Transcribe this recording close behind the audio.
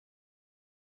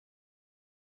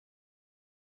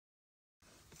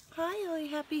Hi all you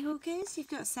happy hookers, you've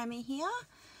got Sammy here.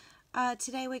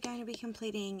 Today we're going to be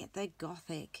completing the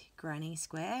Gothic granny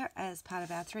square as part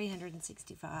of our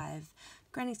 365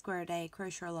 granny square a day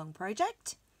crochet along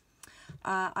project.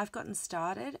 I've gotten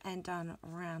started and done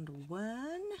round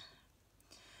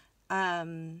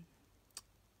 1,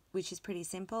 which is pretty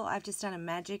simple. I've just done a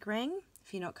magic ring.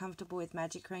 If you're not comfortable with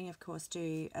magic ring, of course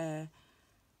do a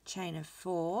chain of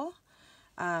 4,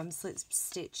 slip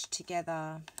stitch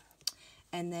together,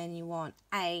 and then you want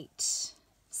 8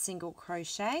 single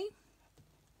crochet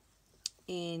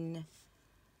in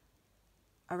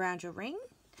around your ring.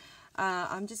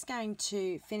 I'm just going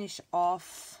to finish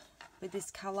off with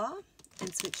this colour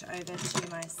and switch over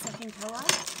to my second colour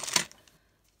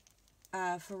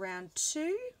for round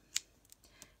 2.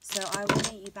 So I will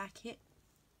meet you back here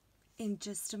in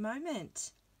just a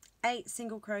moment. 8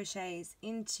 single crochets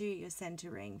into your centre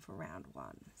ring for round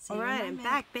 1. Alright, I'm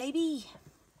back, baby.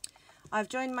 I've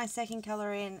joined my second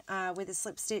colour in with a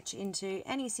slip stitch into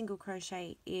any single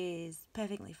crochet is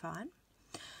perfectly fine.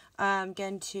 I'm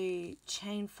going to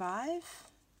chain 5.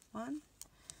 1,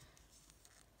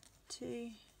 2,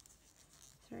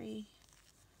 3,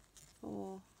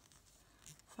 4,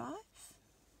 5.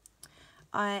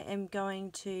 I am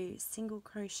going to single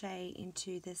crochet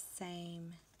into the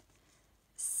same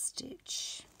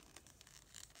stitch.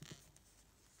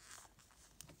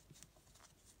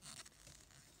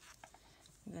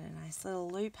 Got a nice little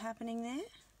loop happening there.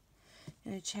 I'm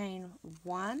going to chain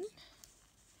 1,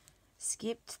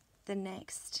 skip the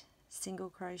next single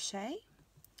crochet,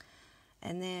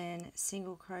 and then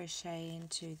single crochet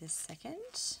into the second,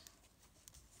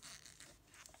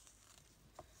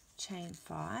 chain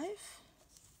 5,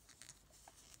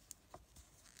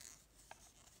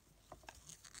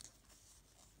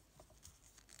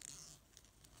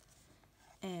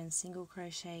 and single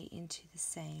crochet into the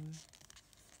same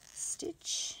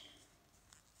stitch.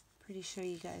 Pretty sure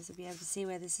you guys will be able to see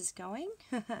where this is going.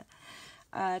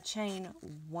 Chain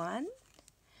 1,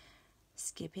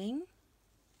 skipping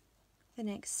the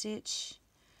next stitch,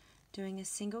 doing a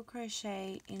single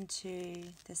crochet into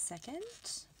the second,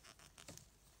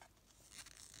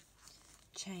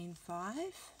 chain 5,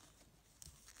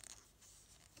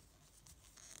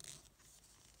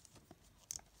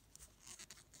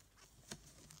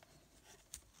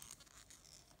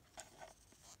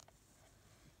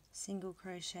 single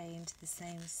crochet into the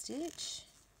same stitch.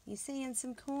 You seeing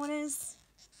some corners?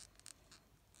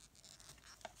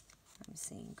 I'm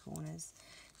seeing corners.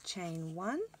 Chain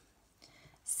 1,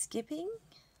 skipping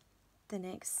the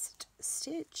next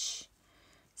stitch,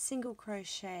 single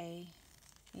crochet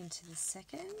into the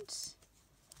second,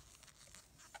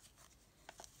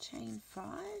 chain 5,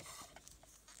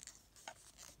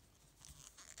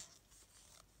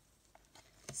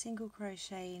 single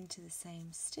crochet into the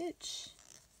same stitch,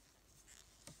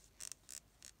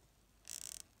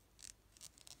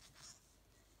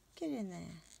 get in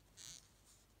there,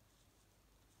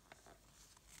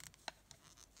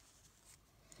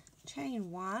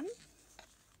 chain 1,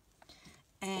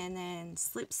 and then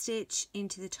slip stitch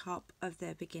into the top of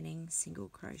the beginning single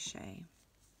crochet.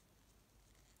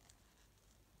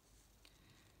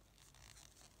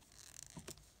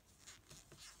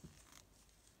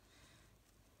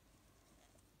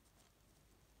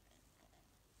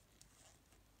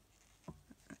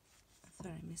 I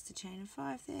thought I missed a chain of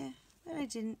 5 there, but I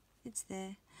didn't. It's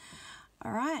there.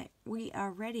 Alright, we are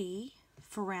ready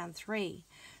for round 3.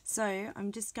 So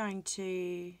I'm just going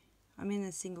to, I'm in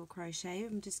the single crochet,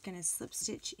 I'm just going to slip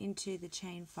stitch into the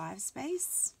chain 5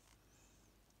 space.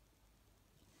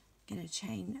 Going to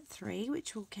chain 3,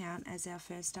 which will count as our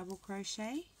first double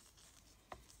crochet,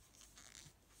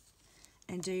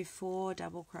 and do 4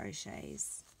 double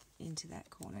crochets into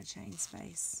that corner chain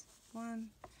space. 1,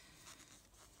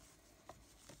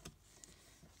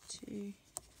 2,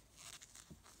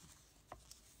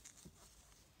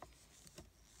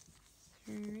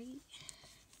 3,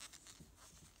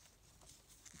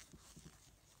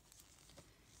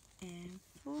 and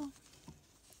 4.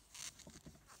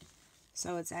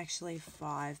 So it's actually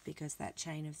 5 because that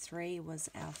chain of 3 was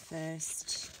our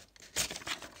first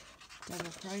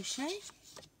double crochet.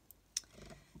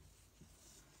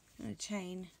 I'm going to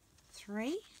chain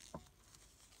 3,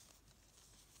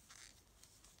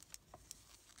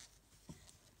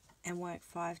 and work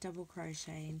 5 double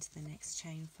crochet into the next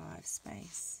chain 5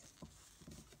 space.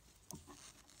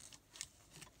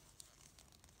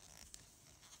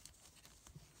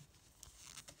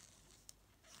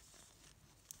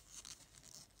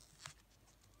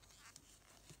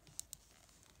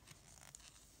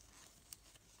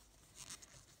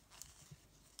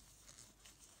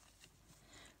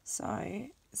 So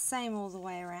same all the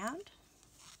way around.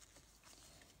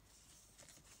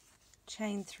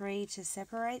 Chain 3 to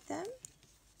separate them,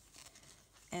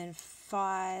 and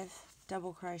 5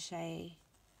 double crochet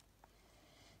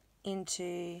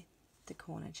into the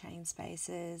corner chain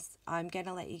spaces. I'm going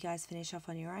to let you guys finish off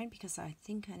on your own because I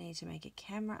think I need to make a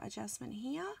camera adjustment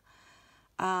here.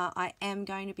 I am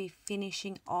going to be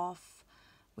finishing off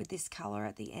with this colour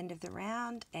at the end of the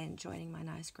round and joining my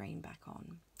nice green back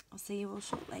on. I'll see you all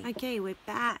shortly. Okay, we're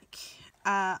back.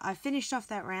 I finished off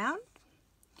that round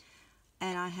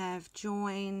and I have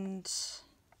joined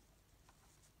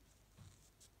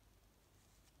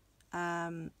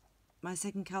my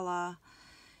second colour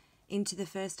into the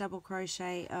first double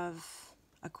crochet of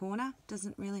a corner.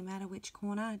 Doesn't really matter which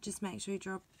corner, just make sure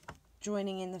you're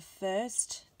joining in the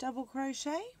first double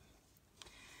crochet.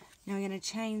 Now we're going to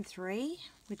chain 3,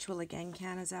 which will again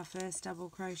count as our first double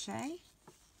crochet.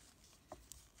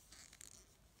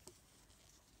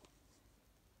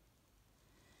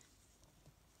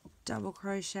 Double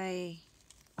crochet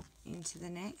into the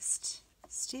next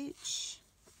stitch.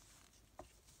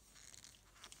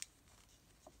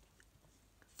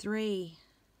 3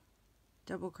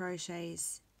 double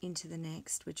crochets into the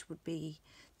next, which would be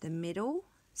the middle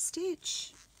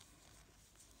stitch.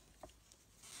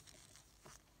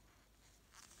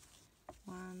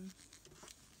 1,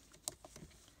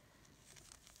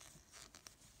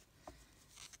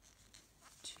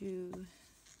 2,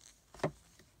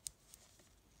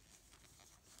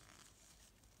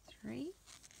 3,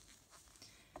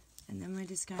 and then we're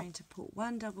just going to put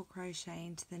 1 double crochet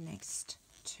into the next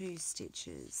 2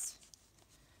 stitches,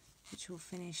 which will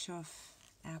finish off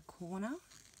our corner.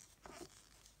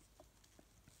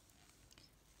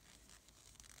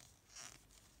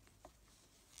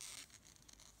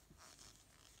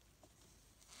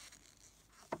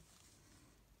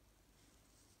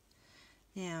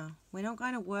 Now, we're not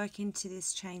going to work into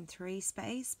this chain 3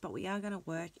 space, but we are going to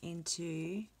work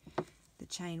into the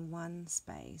chain 1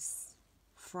 space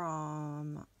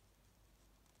from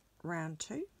round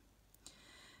 2.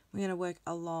 We're going to work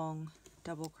a long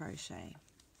double crochet.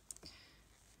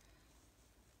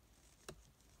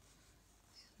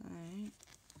 So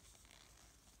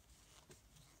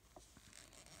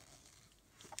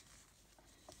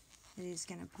it is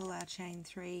going to pull our chain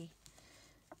 3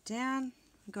 down.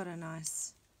 We've got a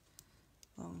nice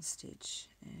long stitch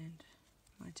and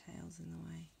my tail's in the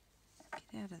way.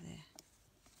 Get out of there.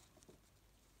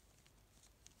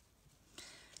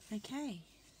 Okay.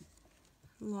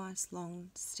 Nice long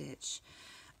stitch.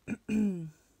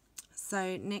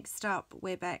 So next up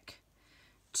we're back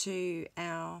to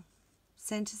our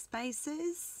center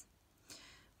spaces.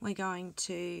 We're going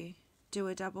to do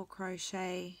a double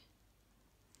crochet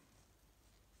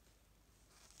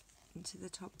into the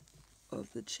top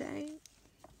of the chain.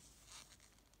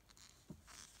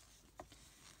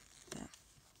 That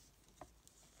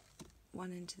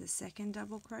one into the second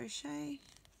double crochet.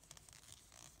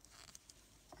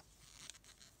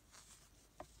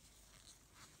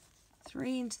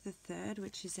 Three into the third,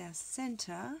 which is our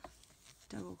center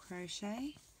double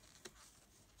crochet.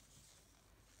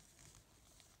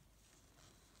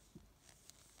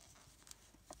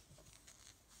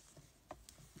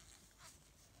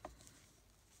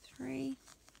 Three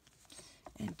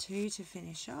and 2 to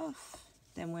finish off.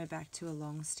 Then we're back to a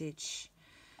long stitch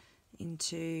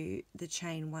into the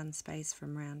chain 1 space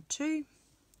from round 2,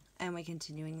 and we're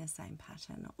continuing the same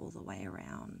pattern all the way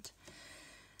around.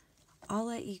 I'll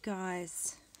let you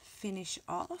guys finish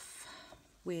off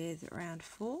with round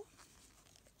 4.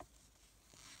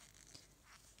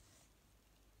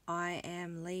 I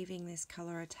am leaving this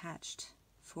colour attached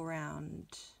for round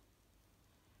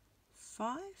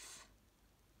 5.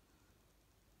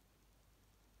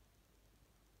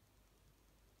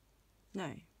 No,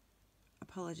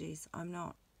 apologies, I'm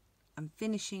not. I'm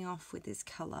finishing off with this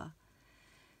colour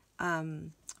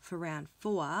for round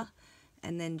 4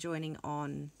 and then joining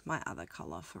on my other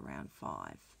colour for round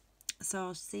 5. So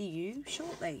I'll see you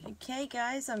shortly. Okay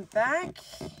guys, I'm back.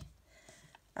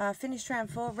 Finished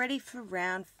round 4, ready for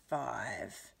round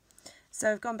 5.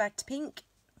 So I've gone back to pink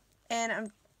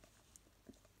and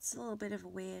it's a little bit of a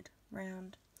weird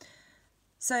round.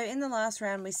 So in the last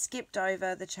round we skipped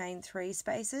over the chain 3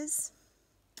 spaces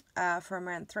from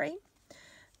round 3.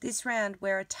 This round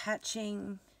we're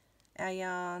attaching our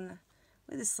yarn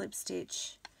with a slip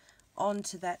stitch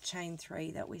onto that chain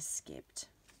 3 that we skipped.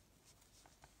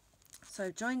 So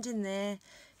I've joined in there,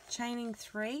 chaining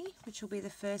 3, which will be the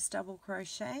first double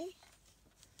crochet,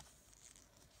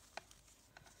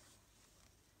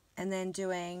 and then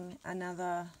doing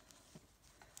another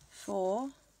 4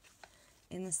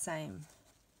 in the same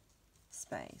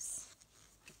space.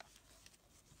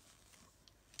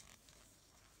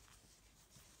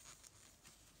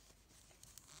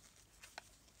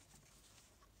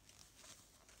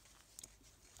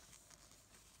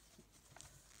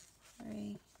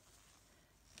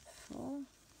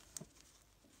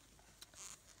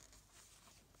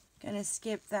 going to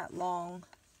skip that long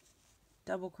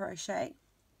double crochet.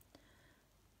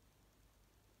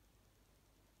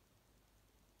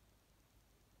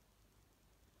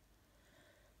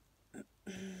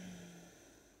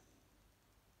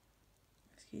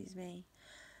 Excuse me.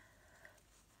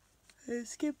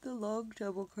 Skip the long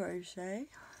double crochet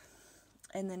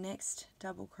and the next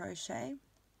double crochet.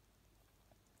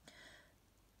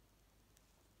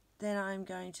 Then I'm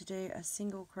going to do a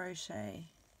single crochet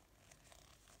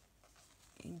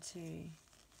into, hey,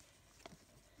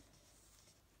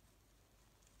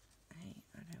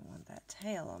 I don't want that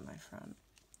tail on my front.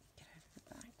 Get over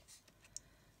the back.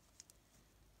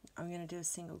 I'm going to do a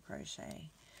single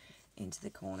crochet into the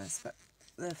corners, but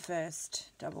the first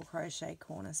double crochet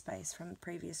corner space from the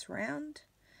previous round.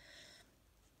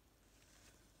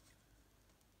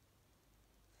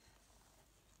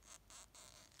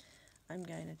 I'm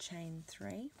going to chain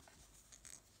 3,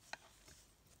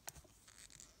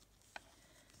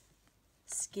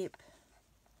 skip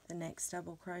the next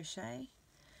double crochet,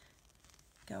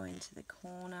 go into the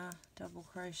corner, double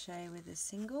crochet with a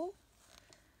single,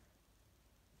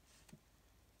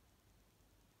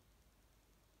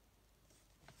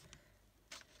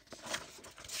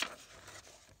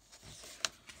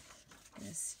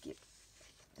 and skip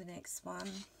the next one,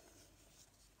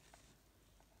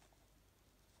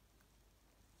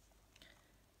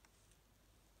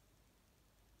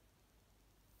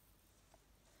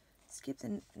 skip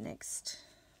the next,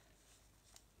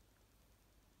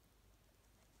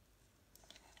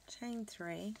 chain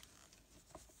 3,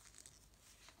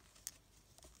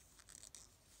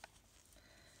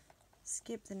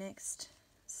 skip the next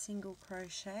single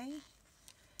crochet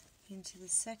into the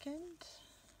second.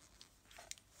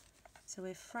 So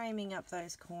we're framing up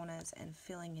those corners and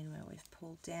filling in where we've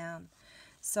pulled down.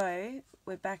 So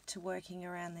we're back to working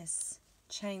around this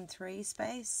chain 3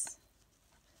 space.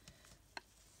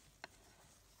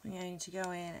 I'm going to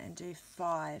go in and do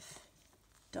 5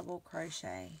 double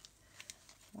crochet.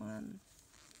 1,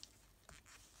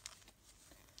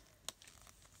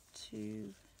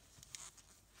 2,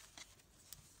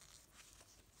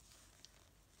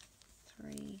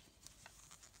 3,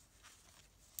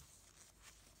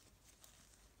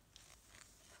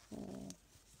 4,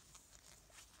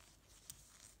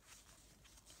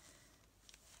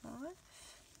 5.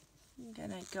 I'm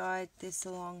going to guide this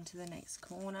along to the next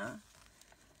corner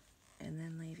and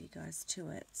then leave you guys to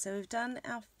it. So we've done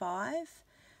our 5. I'm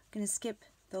going to skip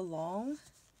the long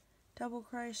double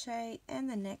crochet and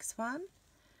the next one,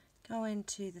 go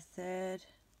into the third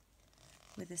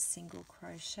with a single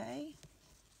crochet,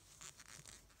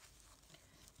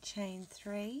 chain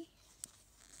 3,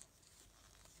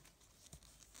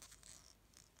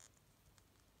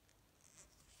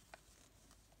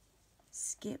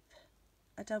 skip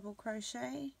a double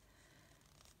crochet,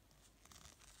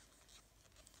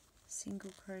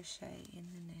 single crochet in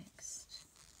the next,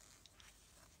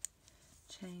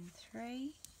 chain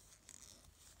 3,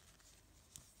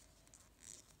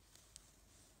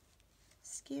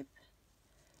 skip,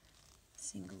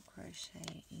 single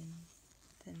crochet in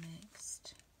the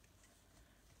next.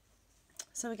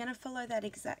 So we're going to follow that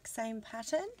exact same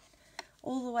pattern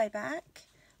all the way back.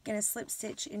 I'm going to slip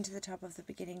stitch into the top of the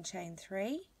beginning chain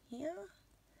 3 here,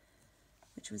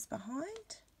 which was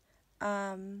behind.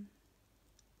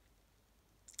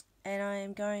 And I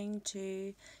am going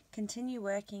to continue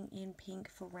working in pink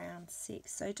for round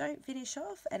 6. So don't finish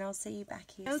off, and I'll see you back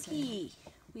here soon.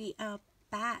 We are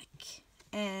back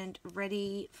and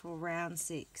ready for round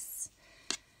 6.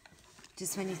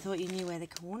 Just when you thought you knew where the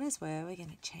corners were, we're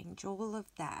going to change all of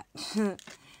that.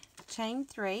 Chain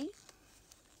 3,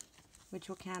 which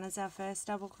will count as our first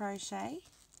double crochet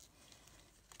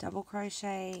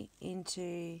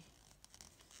into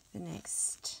the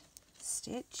next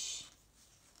stitch.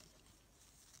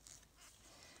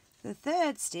 The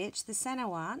third stitch, the center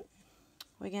one,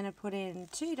 we're going to put in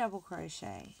 2 double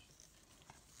crochet.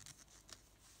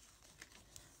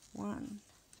 1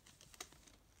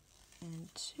 and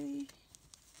 2,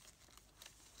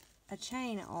 a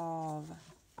chain of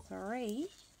 3,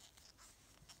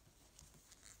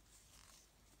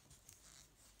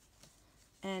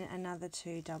 and another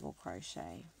 2 double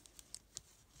crochet.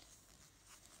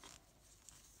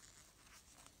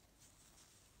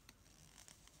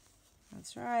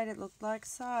 That's right, it looked like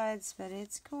sides, but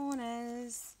it's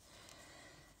corners.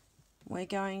 We're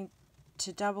going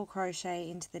to double crochet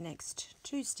into the next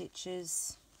 2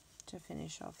 stitches to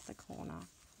finish off the corner.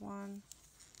 1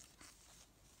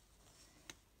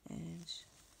 and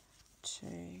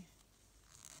 2.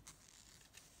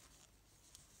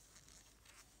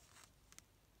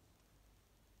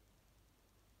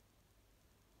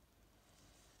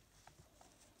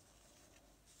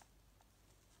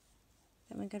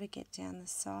 we've got to get down the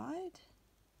side.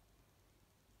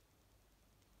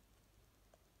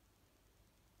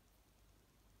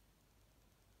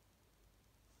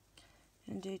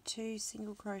 And do 2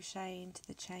 single crochet into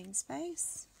the chain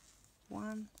space,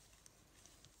 1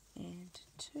 and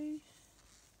 2,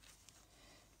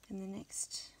 and the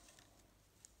next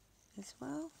as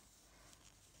well,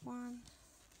 1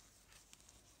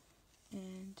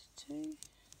 and 2,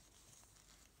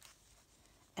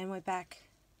 and we're back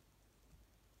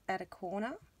at a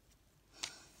corner.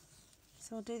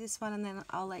 So I'll do this one and then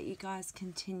I'll let you guys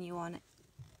continue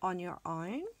on your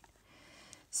own.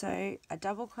 So a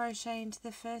double crochet into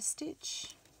the first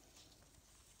stitch,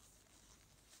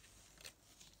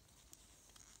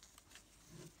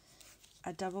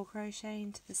 a double crochet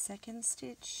into the second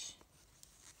stitch,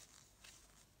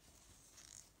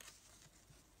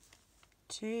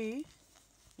 2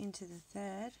 into the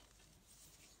third,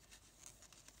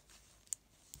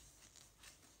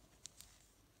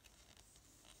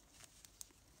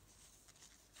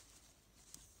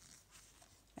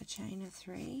 a chain of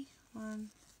 3, 1,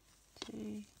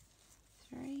 2,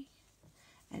 3,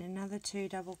 and another 2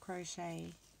 double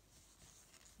crochet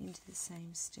into the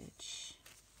same stitch.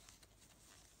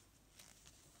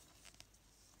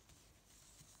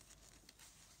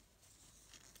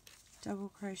 Double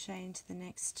crochet into the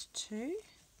next 2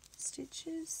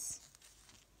 stitches.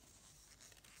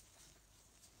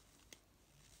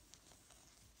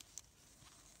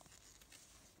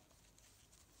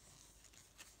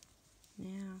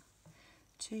 Now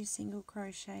 2 single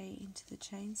crochet into the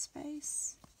chain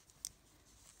space,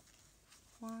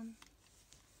 1,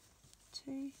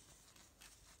 2,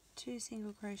 2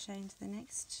 single crochet into the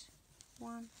next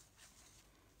 1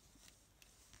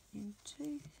 and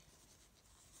 2,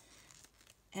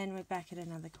 and we're back at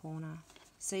another corner.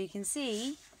 So you can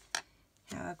see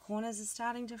how our corners are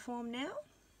starting to form now.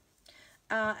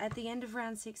 At the end of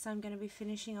round 6 I'm going to be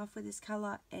finishing off with this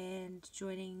colour and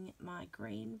joining my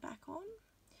green back on.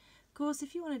 Of course,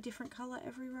 if you want a different colour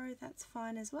every row, that's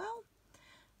fine as well.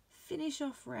 Finish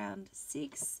off round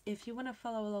 6. If you want to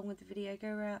follow along with the video,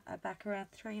 go back around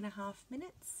 3.5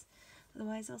 minutes.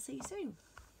 Otherwise, I'll see you soon.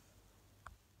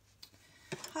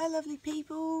 Hi lovely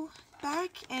people,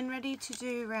 back and ready to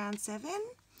do round 7.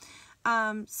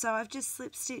 So I've just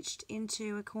slip stitched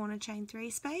into a corner chain 3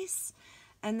 space,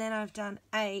 and then I've done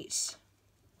 8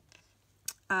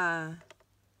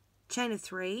 chain of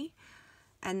 3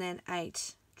 and then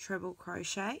 8 treble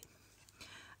crochet.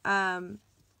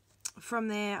 From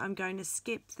there I'm going to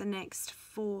skip the next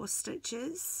 4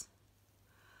 stitches,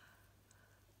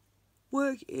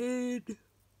 work in,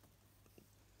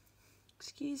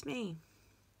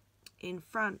 in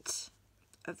front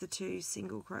of the 2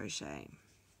 single crochet.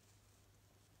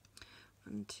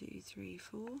 1, 2, 3,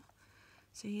 4.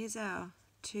 So here's our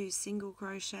 2 single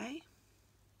crochet.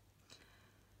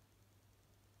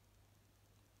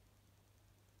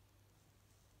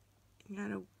 I'm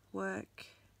going to work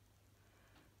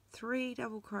 3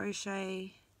 double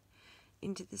crochet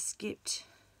into the skipped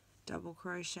double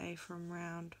crochet from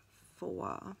round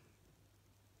 4.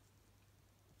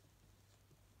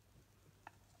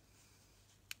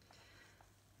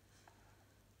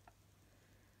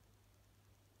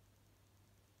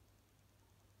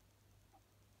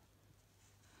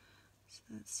 So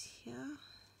that's here,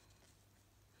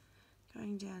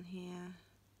 going down here,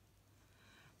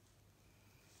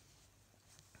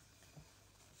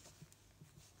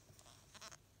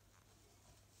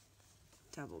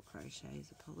 double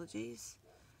crochets, apologies.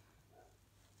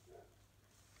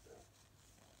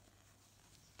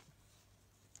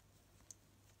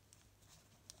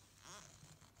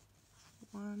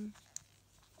 One,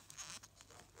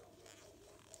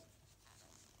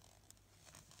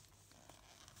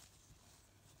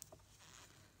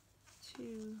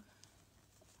 2,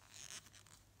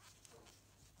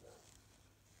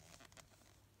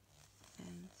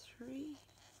 and 3.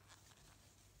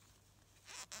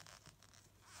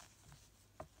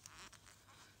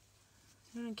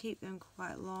 I'm going to keep them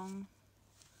quite long.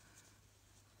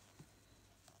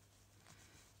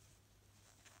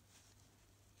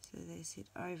 So they sit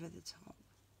over the top.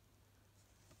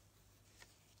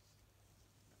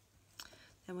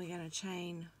 Then we're going to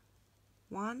chain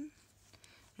 1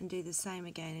 and do the same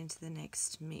again into the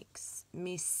next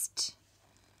missed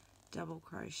double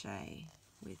crochet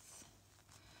with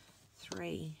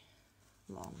 3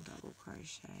 long double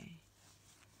crochet.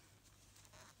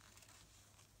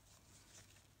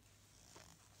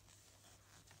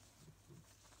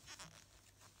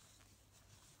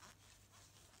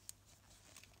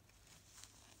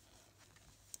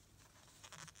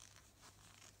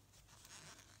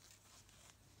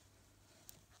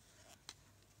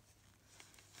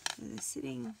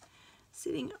 sitting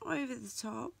over the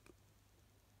top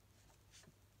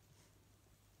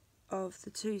of the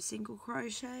 2 single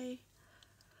crochet,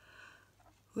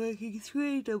 working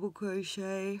 3 double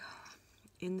crochet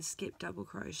in the skip double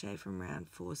crochet from round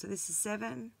 4. So this is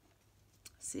 7,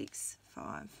 6,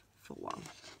 5, 4.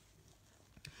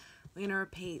 We're going to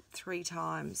repeat 3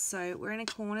 times. So we're in a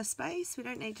corner space. We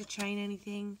don't need to chain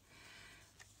anything.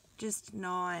 Just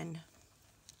 9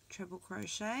 treble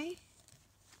crochet.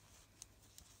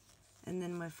 And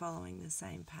then we're following the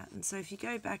same pattern. So if you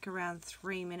go back around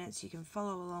 3 minutes, you can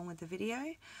follow along with the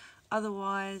video.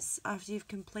 Otherwise, after you've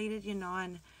completed your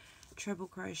 9 treble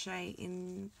crochet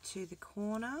into the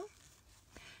corner,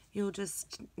 you'll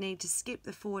just need to skip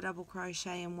the 4 double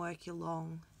crochet and work your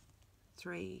long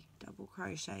 3 double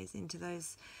crochets into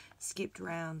those skipped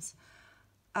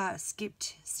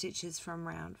stitches from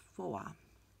round 4.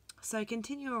 So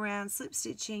continue around, slip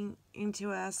stitching into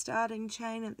our starting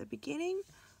chain at the beginning.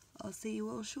 I'll see you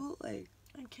all shortly.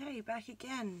 Okay, back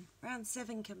again. Round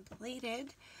 7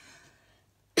 completed.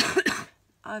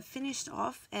 I've finished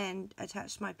off and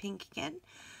attached my pink again.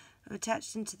 I've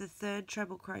attached into the 3rd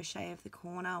treble crochet of the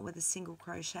corner with a single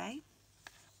crochet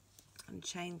and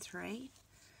chain 3.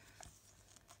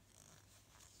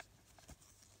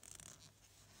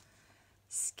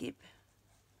 Skip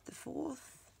the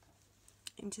 4th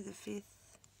into the 5th,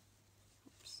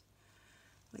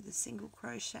 with a single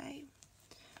crochet.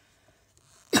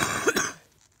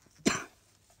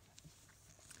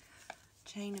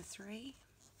 Chain of 3,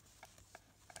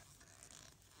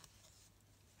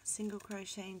 single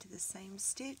crochet into the same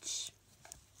stitch,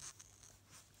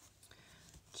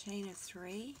 chain of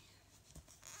 3,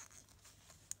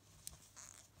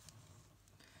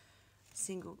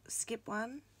 skip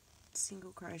 1,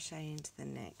 single crochet into the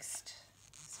next.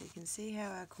 So you can see how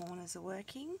our corners are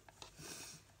working.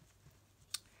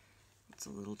 Lots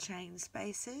of little chain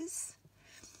spaces.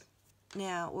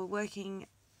 Now we're working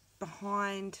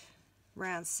behind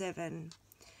round 7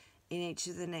 in each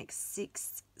of the next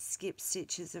 6 skip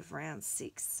stitches of round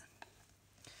 6.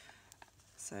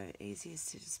 So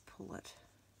easiest to just pull it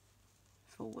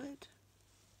forward.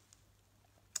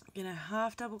 I'm going to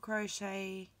half double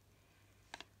crochet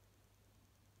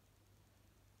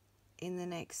in the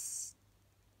next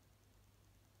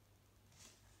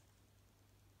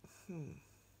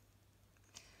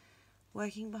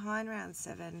working behind round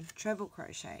 7, treble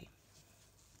crochet.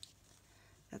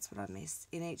 That's what I missed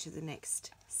in each of the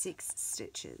next 6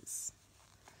 stitches.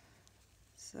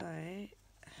 So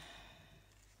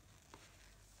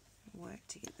work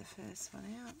to get the first one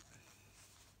out.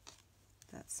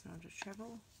 That's not a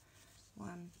treble.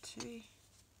 1, 2.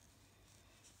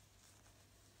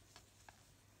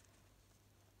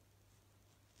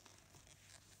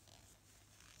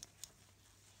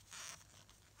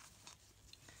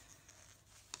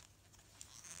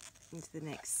 Into the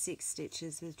next 6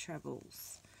 stitches with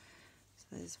trebles. So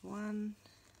there's 1,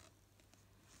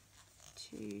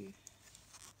 2,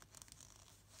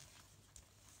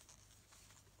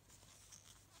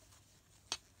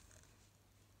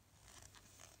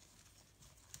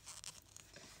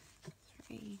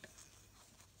 3,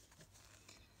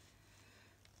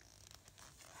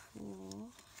 4,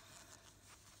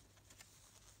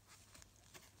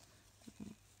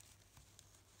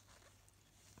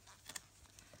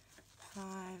 5,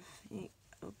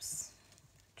 oops,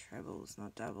 trebles,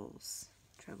 not doubles,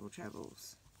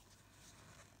 trebles.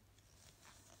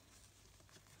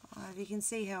 5. You can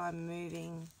see how I'm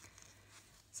moving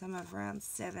some of round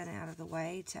 7 out of the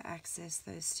way to access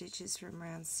those stitches from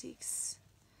round 6.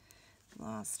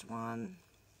 Last one,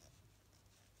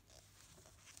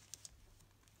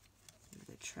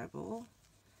 the treble,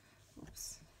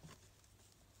 oops.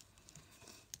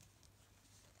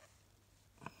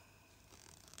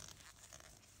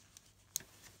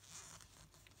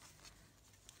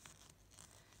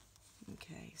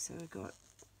 Okay, so we've got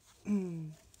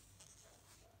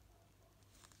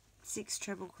 6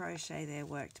 treble crochet there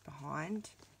worked behind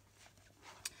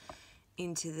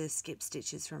into the skip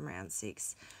stitches from round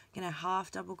 6. I'm going to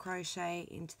half double crochet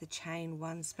into the chain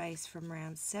 1 space from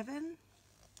round 7.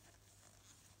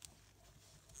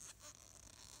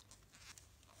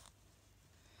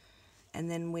 And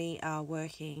then we are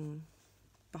working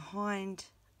behind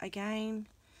again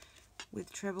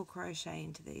with treble crochet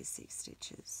into these 6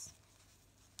 stitches.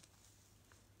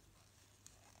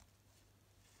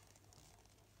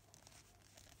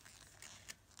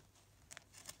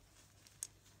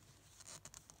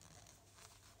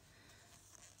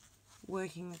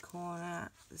 Working the corner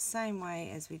the same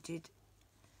way as we did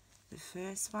the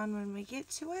first one when we get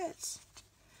to it.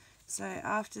 So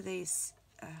after these,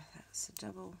 that's a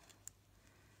double.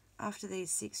 after these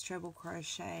 6 treble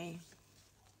crochet,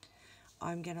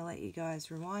 I'm going to let you guys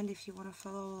rewind if you want to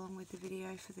follow along with the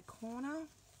video for the corner,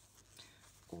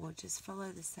 or just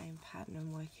follow the same pattern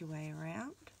and work your way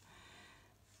around.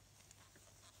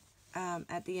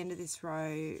 At the end of this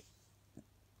row,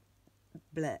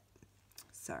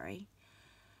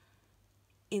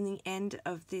 in the end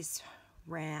of this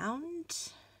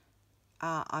round,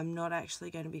 I'm not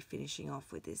actually going to be finishing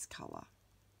off with this colour.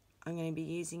 I'm going to be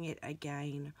using it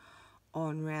again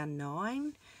on round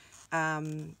 9.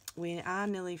 We are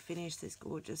nearly finished this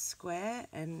gorgeous square,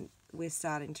 and we're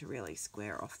starting to really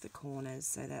square off the corners,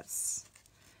 so that's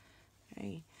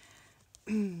okay.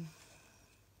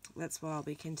 That's why I'll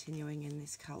be continuing in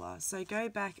this colour. So go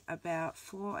back about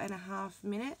 4.5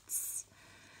 minutes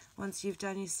once you've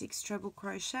done your 6 treble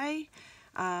crochet,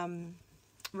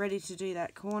 ready to do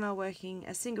that corner, working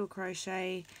a single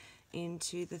crochet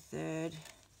into the 3rd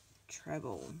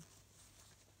treble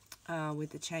with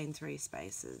the chain 3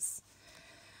 spaces.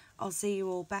 I'll see you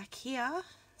all back here,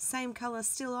 same colour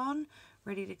still on,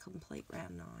 ready to complete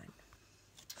round 9.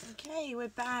 Okay, we're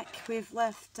back. We've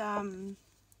left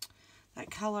that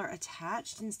colour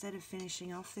attached instead of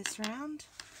finishing off this round.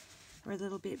 We're a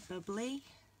little bit bubbly,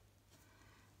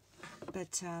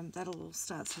 but that'll all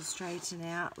start to straighten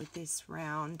out with this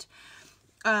round.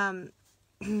 So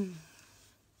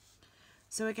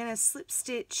we're going to slip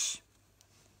stitch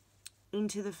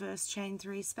into the first chain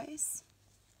 3 space.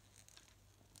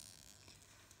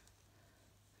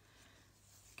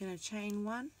 Going to chain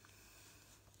 1,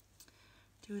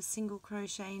 do a single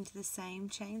crochet into the same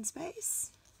chain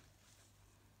space.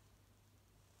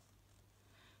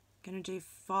 Going to do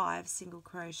 5 single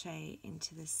crochet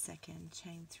into the 2nd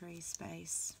chain 3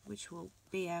 space, which will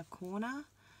be our corner.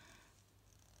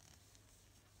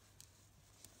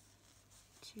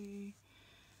 2,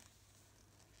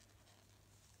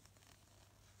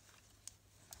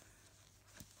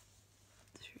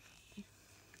 3,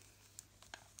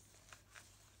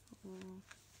 4,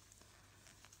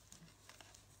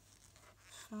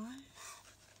 5.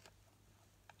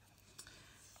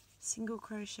 Single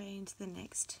crochet into the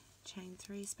next chain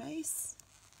 3 space,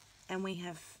 and we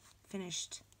have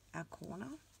finished our corner.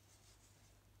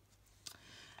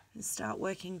 And start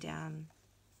working down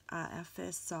our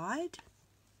first side.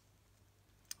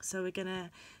 So we're going to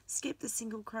skip the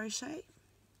single crochet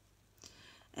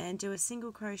and do a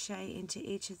single crochet into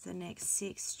each of the next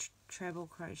 6 treble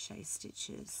crochet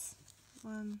stitches.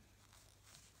 1,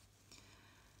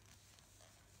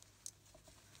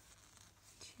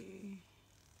 2,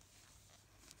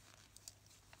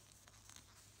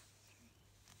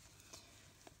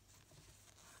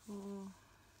 4,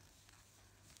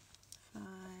 5,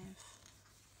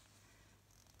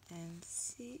 and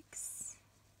 6.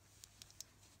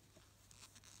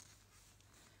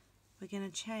 We're going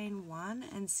to chain 1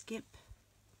 and skip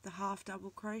the half double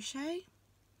crochet,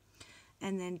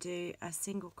 and then do a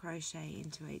single crochet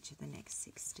into each of the next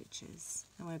 6 stitches.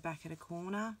 And we're back at a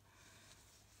corner,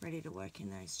 ready to work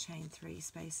in those chain 3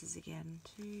 spaces again.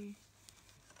 2,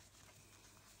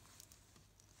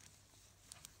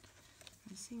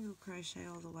 a single crochet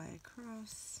all the way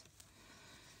across.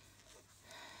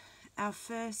 Our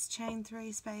first chain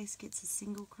 3 space gets a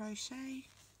single crochet.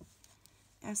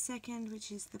 Our second,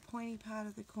 which is the pointy part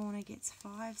of the corner, gets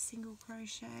 5 single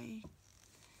crochet,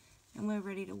 and we're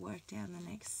ready to work down the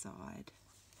next side.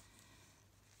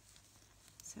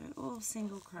 So all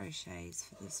single crochets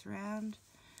for this round.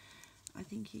 I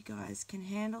think you guys can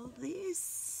handle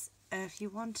this. If you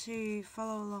want to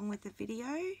follow along with the video,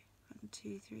 1,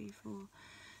 2, 3, 4,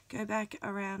 go back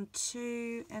around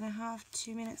 2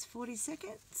 minutes 40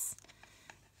 seconds,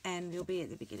 and you'll be at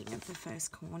the beginning of the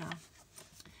first corner.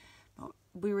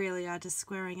 We really are just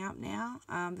squaring up now.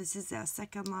 This is our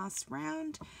second last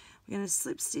round. We're going to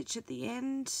slip stitch at the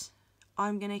end.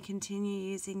 I'm going to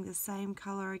continue using the same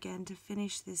colour again to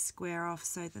finish this square off,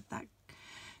 so that that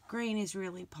green is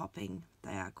really popping.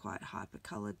 They are quite hyper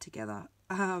coloured together.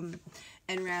 And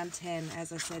round 10,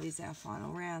 as I said, is our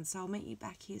final round. So I'll meet you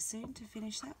back here soon to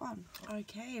finish that one.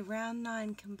 Okay, round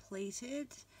 9 completed.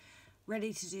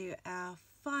 Ready to do our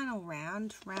final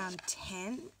round, round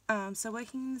 10. So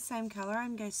working in the same colour,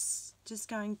 I'm just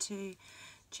going to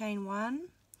chain 1,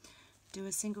 do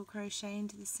a single crochet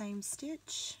into the same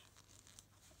stitch,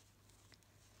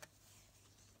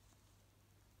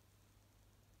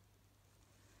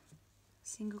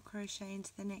 single crochet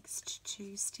into the next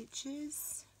 2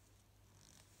 stitches.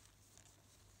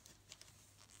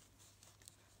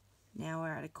 Now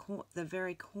we're at the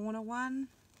very corner one.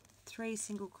 3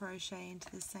 single crochet into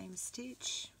the same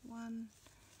stitch. 1,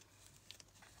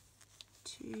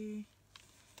 2,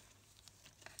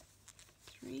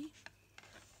 3,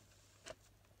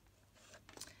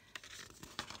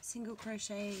 single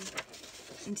crochet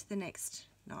into the next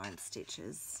 9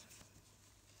 stitches.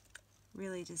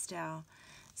 Really just our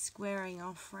squaring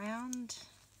off round.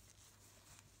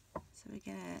 So we're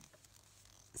going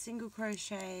to single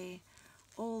crochet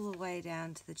all the way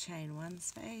down to the chain 1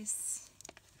 space.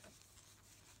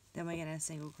 Then we're going to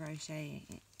single crochet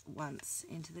once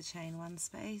into the chain 1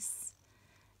 space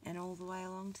and all the way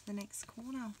along to the next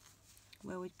corner,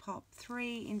 where we pop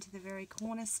 3 into the very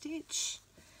corner stitch,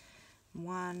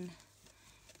 1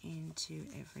 into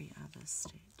every other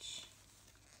stitch.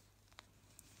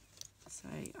 So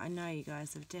I know you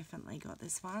guys have definitely got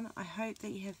this one. I hope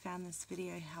that you have found this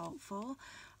video helpful.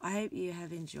 I hope you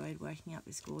have enjoyed working up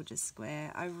this gorgeous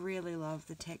square. I really love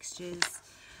the textures.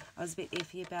 I was a bit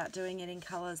iffy about doing it in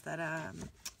colours that are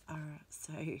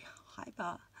so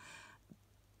hyper,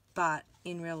 but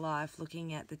in real life,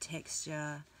 looking at the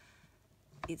texture,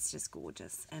 it's just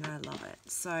gorgeous and I love it.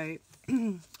 So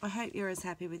I hope you're as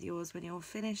happy with yours when you're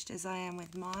finished as I am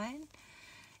with mine.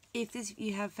 If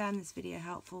you have found this video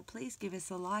helpful, please give us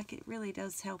a like. It really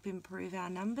does help improve our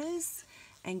numbers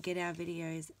and get our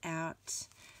videos out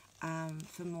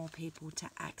for more people to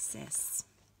access.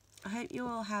 I hope you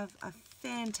all have a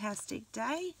fantastic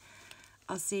day.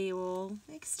 I'll see you all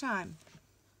next time.